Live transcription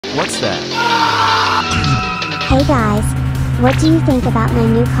What's that? Hey guys, what do you think about my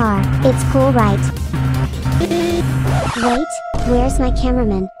new car? It's cool, right? Wait, where's my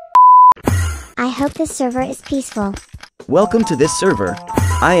cameraman? I hope this server is peaceful. Welcome to this server.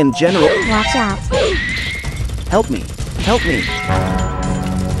 I am General. Watch out. Help me. Help me.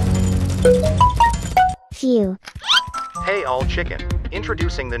 Phew. Hey all chicken,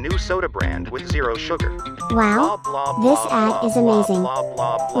 introducing the new soda brand with zero sugar. Wow, this ad is amazing.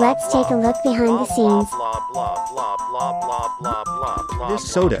 Let's take a look behind the scenes. This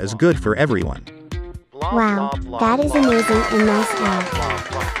soda is good for everyone. Wow, that is amazing and nice ad.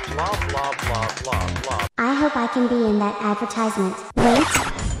 I hope I can be in that advertisement. Wait,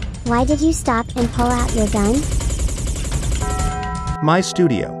 why did you stop and pull out your gun? My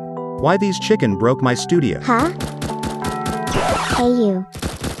studio. Why these chicken broke my studio? Huh? Hey you.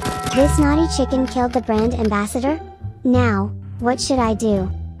 This naughty chicken killed the brand ambassador? Now, what should I do?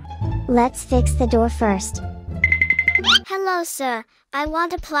 Let's fix the door first. Hello sir, I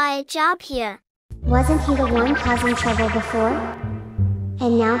want to apply a job here. Wasn't he the one causing trouble before?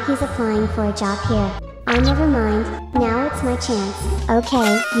 And now he's applying for a job here. Oh, never mind, now it's my chance.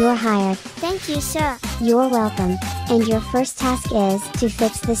 Okay, you're hired. Thank you sir. You're welcome. And your first task is to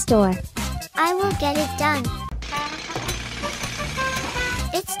fix this door. I will get it done.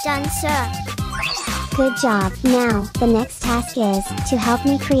 It's done sir. Good job. Now, the next task is to help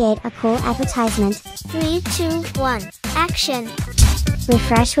me create a cool advertisement. 3, 2, 1, action.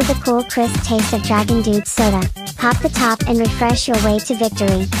 Refresh with a cool crisp taste of Dragon Dude soda. Pop the top and refresh your way to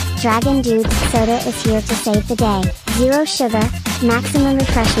victory. Dragon Dude soda is here to save the day. Zero sugar, maximum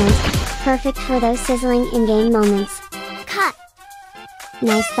refreshment. Perfect for those sizzling in-game moments. Cut.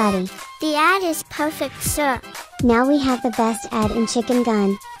 Nice buddy. The ad is perfect sir. Now we have the best ad in Chicken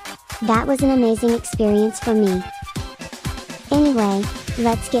Gun. That was an amazing experience for me. Anyway,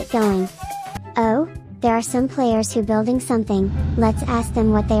 let's get going. Oh, there are some players who building something. Let's ask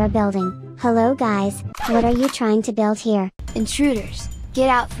them what they are building. Hello guys, what are you trying to build here? Intruders, get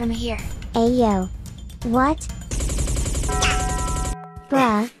out from here. Ayo. What?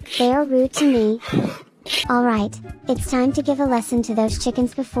 Bruh, they are rude to me. Alright, it's time to give a lesson to those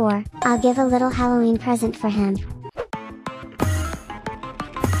chickens before I'll give a little Halloween present for him.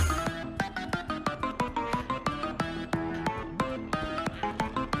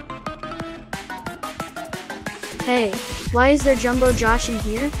 Hey, why is there Jumbo Josh in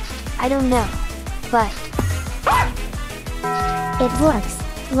here? I don't know, but... It works.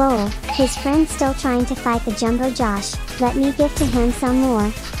 Lol, his friend's still trying to fight the Jumbo Josh. Let me give to him some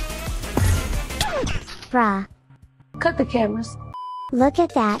more. Bruh. Cut the cameras. Look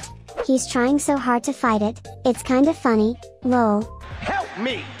at that. He's trying so hard to fight it. It's kinda funny. Lol. Help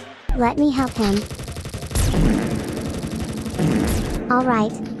me! Let me help him.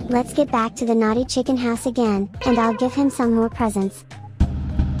 Alright, let's get back to the naughty chicken house again, and I'll give him some more presents.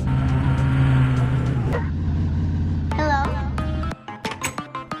 Hello?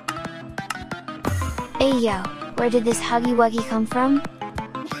 Hey yo, where did this Huggy Wuggy come from?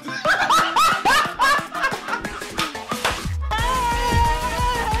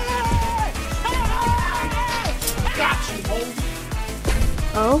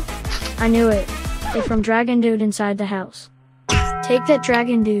 Oh? I knew it. They're from Dragon Dude inside the house. Take that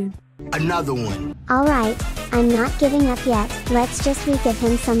Dragon Dude. Another one. Alright, I'm not giving up yet. Let's just re-give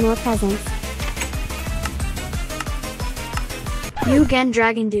him some more presents. You again,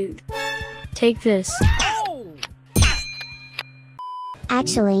 Dragon Dude. Take this.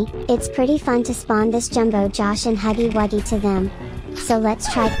 Actually, it's pretty fun to spawn this Jumbo Josh and Huggy Wuggy to them. So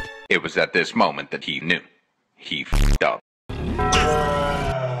let's try. It was at this moment that he knew. He f***ed up.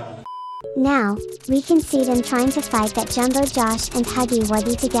 Now, we can see them trying to fight that Jumbo Josh and Huggy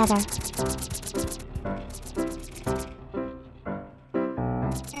Wuggy together.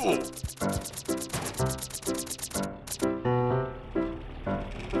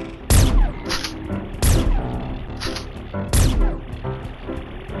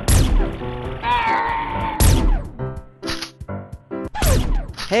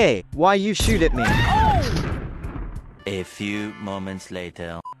 Hey, why you shoot at me? A few moments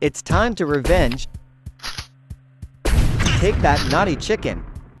later. It's time to revenge. Take that naughty chicken.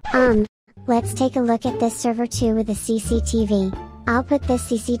 Let's take a look at this server too with the CCTV. I'll put this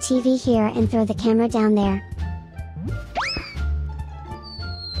CCTV here and throw the camera down there.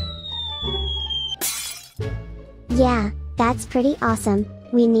 Yeah, that's pretty awesome.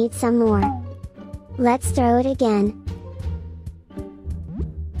 We need some more. Let's throw it again.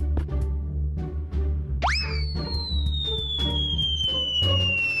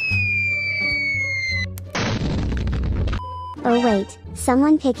 Oh wait,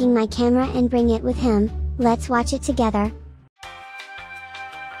 someone picking my camera and bring it with him. Let's watch it together.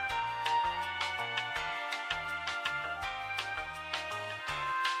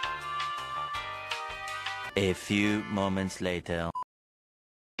 A few moments later.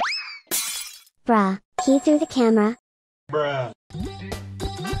 Bruh, he threw the camera. Bruh.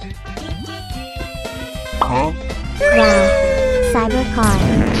 Huh? Wow. Cyber car.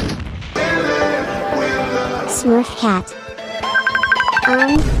 Smurf cat.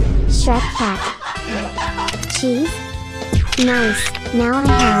 Shrek cat. Cheese? Nice, now I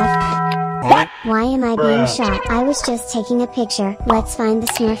have. Why am I being shot? I was just taking a picture. Let's find the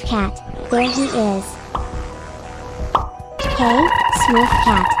Smurf cat. There he is. Hey, Smurf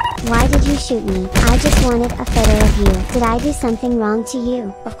cat. Why did you shoot me? I just wanted a photo of you. Did I do something wrong to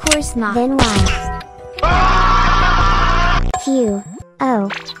you? Of course not. Then why? Phew. Oh,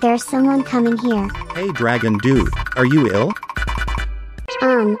 there's someone coming here. Hey Dragon Dude, are you ill?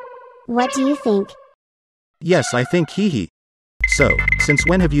 What do you think? Yes, I think hee. So, since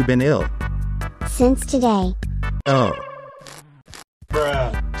when have you been ill? Since today. Oh.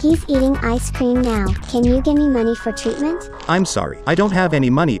 Bruh. He's eating ice cream now. Can you give me money for treatment? I'm sorry, I don't have any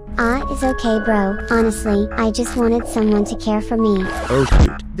money. It's okay bro. Honestly, I just wanted someone to care for me. Oh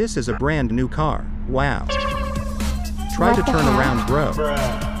shoot, this is a brand new car. Wow. Try What to the turn hell? around, bro.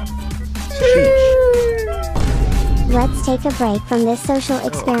 Bruh. Sheesh. Let's take a break from this social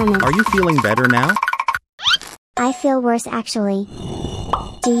experiment. Are you feeling better now? I feel worse actually.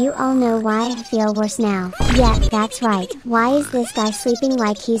 Do you all know why I feel worse now? Yeah, that's right. Why is this guy sleeping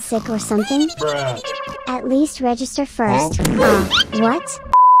like he's sick or something? Bruh. At least register first. What?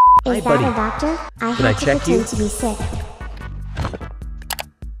 Is that a doctor? I have to pretend to be sick.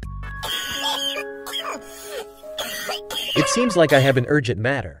 It seems like I have an urgent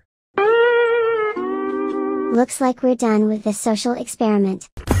matter. Looks like we're done with this social experiment.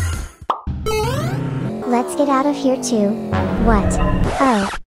 Let's get out of here too. What? Oh.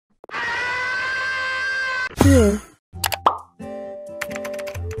 Phew.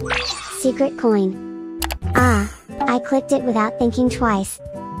 Secret coin. I clicked it without thinking twice.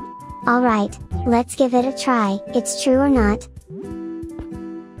 Alright, let's give it a try. It's true or not?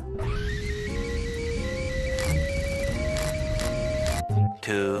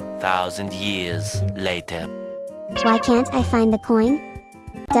 $2,000 years later. Why can't I find the coin?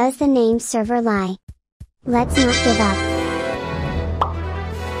 Does the name server lie? Let's not give up.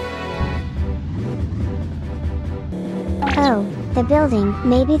 Oh, the building.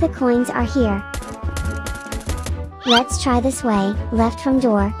 Maybe the coins are here. Let's try this way, left from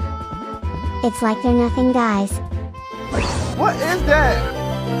door. It's like they're nothing, guys. What is that?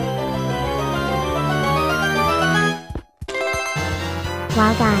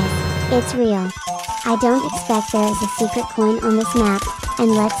 Wow guys, it's real. I don't expect there is a secret coin on this map,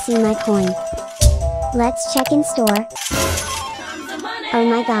 and let's see my coin. Let's check in store. Oh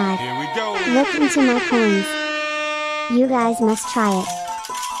my god. Here we go. Look into my coins. You guys must try it.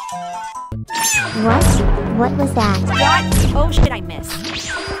 What? What was that? What? Oh shit, I missed.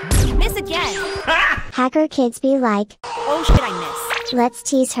 Miss again. Hacker kids be like. Oh shit, I missed. Let's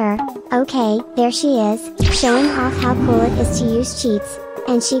tease her. Okay, there she is, showing off how cool it is to use cheats.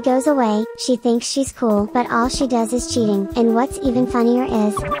 And she goes away. She thinks she's cool, but all she does is cheating. And what's even funnier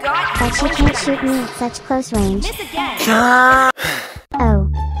is that she can't shoot me at such close range. Miss again. Oh,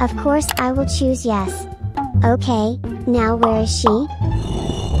 of course I will choose yes. Okay, now where is she?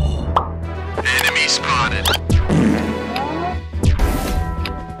 Enemy spotted.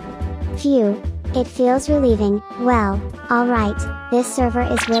 Phew, it feels relieving. Well, alright, this server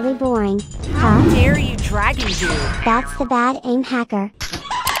is really boring. Huh? Dare you, Dragon Dude? That's the bad aim hacker.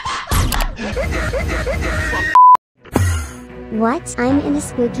 What? I'm in a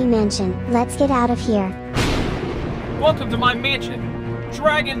spooky mansion. Let's get out of here. Welcome to my mansion.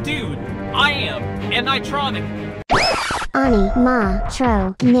 Dragon Dude, I am Nitronic. Ani, Ma,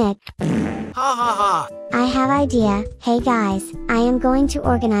 Tro, Nick. Ha ha ha. I have idea. Hey guys, I am going to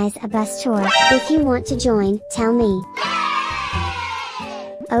organize a bus tour. If you want to join, tell me.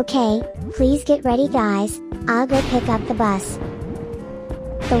 Okay, please get ready guys. I'll go pick up the bus.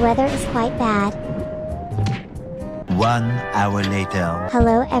 The weather is quite bad. 1 hour later.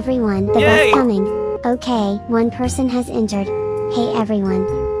 Hello everyone, the bus coming. Okay, one person has entered. Hey everyone.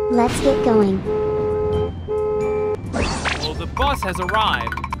 Let's get going. Well, the bus has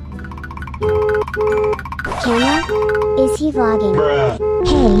arrived. Camera? Is he vlogging? Bruh.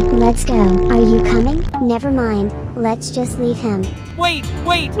 Hey, let's go. Are you coming? Never mind, let's just leave him. Wait,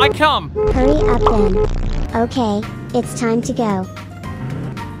 I come. Hurry up then. Okay, it's time to go.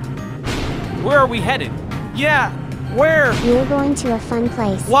 Where are we headed? Yeah, Where? We're going to a fun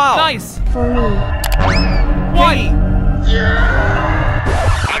place. Wow. Nice. For me. What?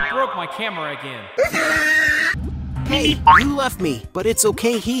 I broke my camera again. Hey, you left me, but it's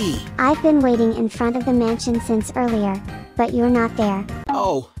okay, I've been waiting in front of the mansion since earlier, but you're not there.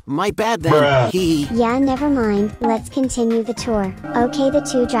 Oh, my bad then, Yeah, never mind, let's continue the tour. Okay, the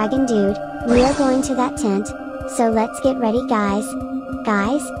two dragon dude, we are going to that tent, so let's get ready guys.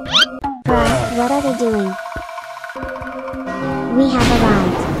 Guys? Bruh, what are they doing? We have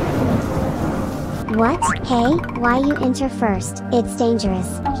arrived. What? Hey, why you enter first? It's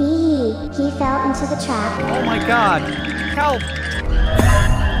dangerous. He fell into the trap. Oh my god. Help!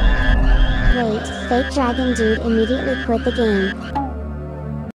 Wait, fake dragon dude immediately quit the game.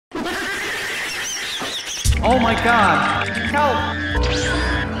 Oh my god. Help!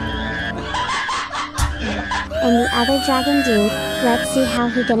 And the other dragon dude, let's see how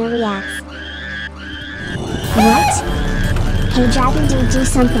he gonna react. What? Hey dragon dude, do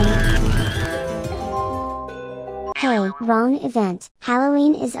something. Hey, wrong event.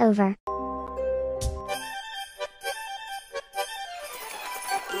 Halloween is over.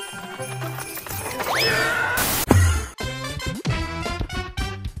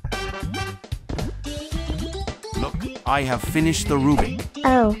 Look, I have finished the Rubik.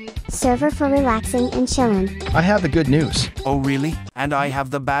 Oh, server for relaxing and chillin'. I have the good news. Oh really? And I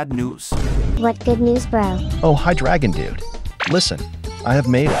have the bad news. What good news, bro? Oh, hi Dragon Dude. Listen, I have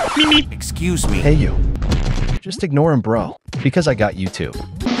made it. Excuse me. Hey you. Just ignore him, bro. Because I got YouTube.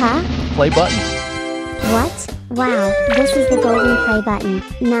 Huh? Play button. What? Wow, this is the golden play button.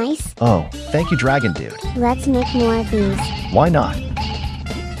 Nice. Oh, thank you Dragon Dude. Let's make more of these. Why not?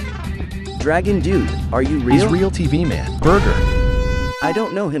 Dragon Dude, are you real? He's real TV man. Burger. I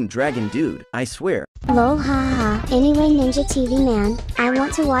don't know him, Dragon Dude, I swear. Lol haha. Anyway, Ninja TV man, I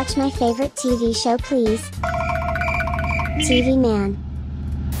want to watch my favorite TV show please. TV man.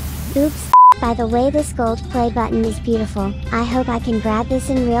 Oops. By the way, this gold play button is beautiful. I hope I can grab this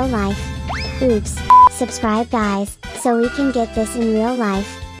in real life. Oops. Subscribe guys, so we can get this in real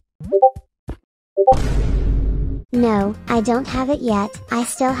life. No, I don't have it yet. I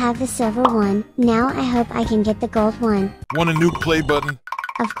still have the silver one. Now I hope I can get the gold one. Want a new play button?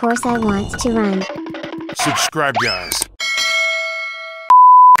 Of course I want to run. Subscribe, guys.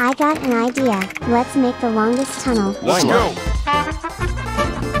 I got an idea. Let's make the longest tunnel. Let's go.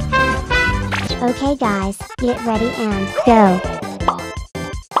 Okay guys, get ready and go.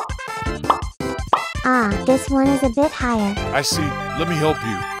 Ah, this one is a bit higher. I see. Let me help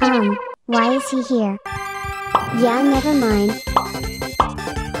you. Why is he here? Yeah, never mind.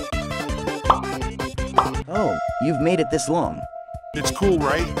 Oh, you've made it this long. It's cool,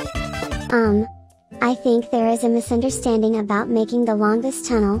 right? I think there is a misunderstanding about making the longest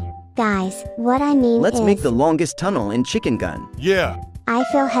tunnel. Guys, what I mean Let's is... make the longest tunnel in Chicken Gun. Yeah. I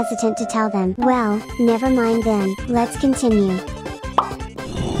feel hesitant to tell them. Well, never mind then. Let's continue.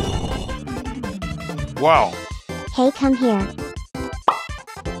 Wow. Hey, come here.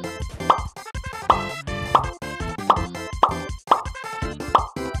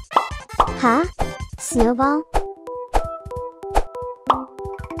 Huh? Snowball?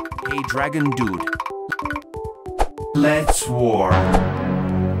 Hey Dragon Dude. Let's war.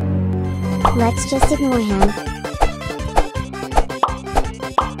 Let's just ignore him.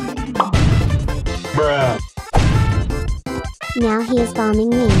 Bruh. Now he is bombing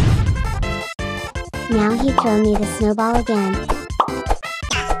me. Now he throw me the snowball again.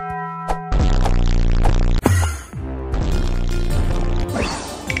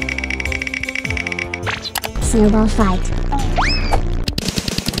 Snowball fight.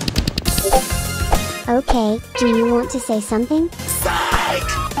 Okay, do you want to say something? Psych!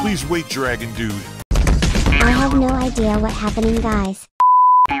 Please wait, Dragon Dude. I have no idea what happening, guys.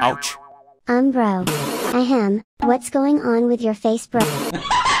 Ouch. Bro. Ahem, what's going on with your face, bro?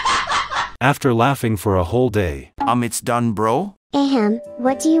 After laughing for a whole day. It's done, bro. Ahem,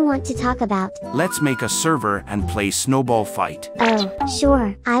 what do you want to talk about? Let's make a server and play Snowball Fight. Oh,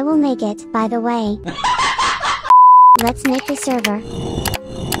 sure, I will make it, by the way. Let's make the server.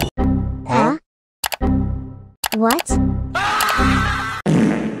 Huh? What?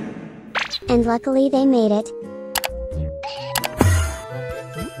 And luckily they made it.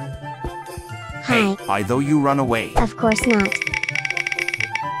 Hi. Why though you run away? Of course not.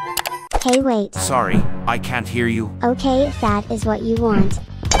 Hey wait. Sorry, I can't hear you. Okay, if that is what you want.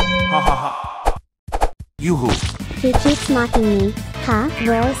 Ha ha ha. Yoo-hoo. He keeps mocking me. Huh?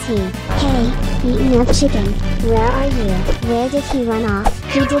 Where is he? Hey, eating up chicken. Where are you? Where did he run off?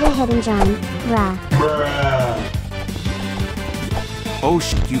 He did a hidden drum. Bruh. Oh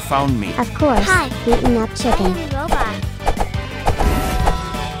you found me. Of course, Hi. beaten up chicken. I am Robot.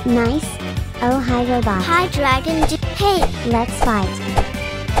 Nice. Oh hi robot. Hi, Dragon Dude. Hey, Let's fight.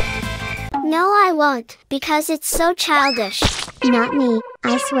 no I won't, because it's so childish. Not me,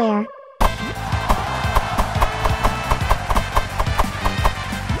 I swear.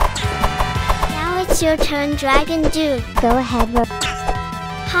 Now it's your turn, Dragon Dude. Go ahead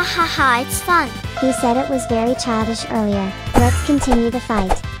Ha ha ha, it's fun. He said it was very childish earlier. Let's continue the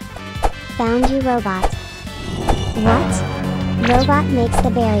fight. Found you robot. What? Robot makes the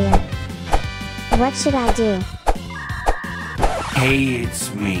barrier. What should I do? Hey,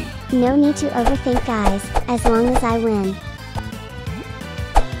 it's me. No need to overthink guys, as long as I win.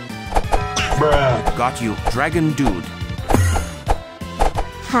 Bruh. Got you, Dragon Dude.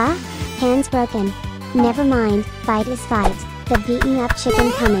 Huh? Hands broken. Never mind, fight is fight. The beaten up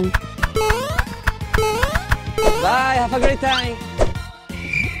chicken coming. Bye, have a great time.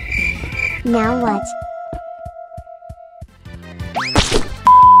 Now what?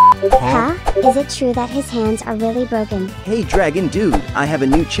 Huh? Is it true that his hands are really broken? Hey Dragon Dude, I have a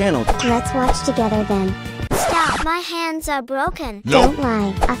new channel. Let's watch together then. Stop, my hands are broken. Don't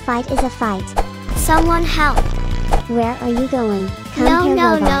lie, a fight is a fight. Someone help. Where are you going? Come No, here,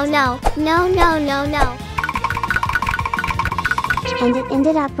 no, robot. no. And it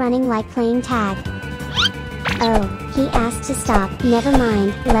ended up running like playing tag. Oh, he asked to stop. Never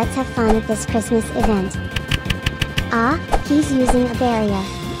mind, let's have fun at this Christmas event. Ah, he's using a barrier.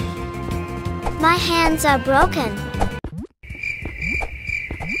 My hands are broken.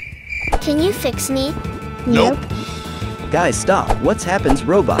 Can you fix me? Nope. Guys stop, what's happens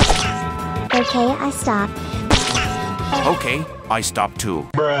robot? Okay, I stop. Okay, I stopped too.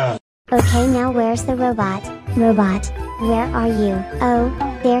 Bruh. Okay, now where's the robot? Robot, where are you? Oh,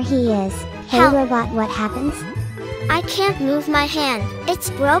 there he is. Hey Help. robot, what happens? I can't move my hand. It's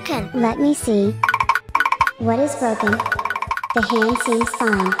broken. Let me see. What is broken? The hand seems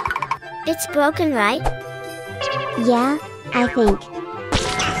fine. It's broken, right? Yeah, I think.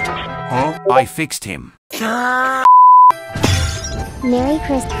 Huh? I fixed him. Merry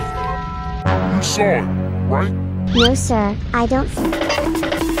Christmas. You saw it, right? No sir, I don't.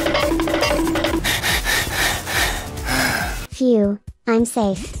 Phew, I'm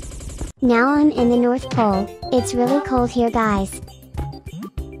safe. Now I'm in the North Pole. It's really cold here guys.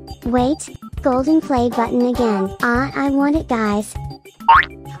 Wait, golden play button again. Ah, I want it guys.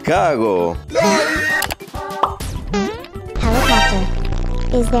 Cago.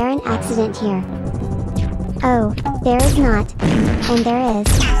 Helicopter. Is there an accident here? Oh, there is not. And there is.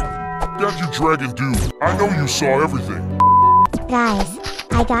 Got you, Dragon Dude. I know you saw everything. Guys,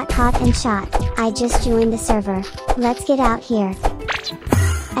 I got caught and shot. I just joined the server. Let's get out here.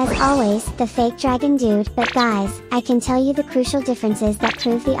 As always, the fake Dragon Dude, but guys, I can tell you the crucial differences that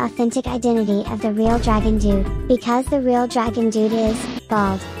prove the authentic identity of the real Dragon Dude, because the real Dragon Dude is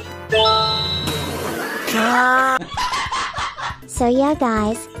bald. So yeah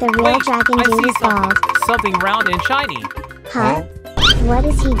guys, the real Wait, Dragon I Dude see is bald. Something round and shiny. Huh? What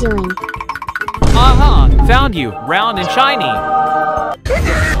is he doing? Aha! Found you, round and shiny.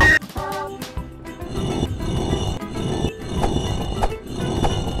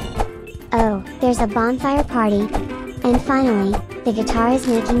 Oh, there's a bonfire party. And finally, the guitar is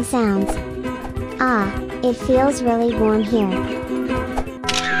making sounds. Ah, it feels really warm here.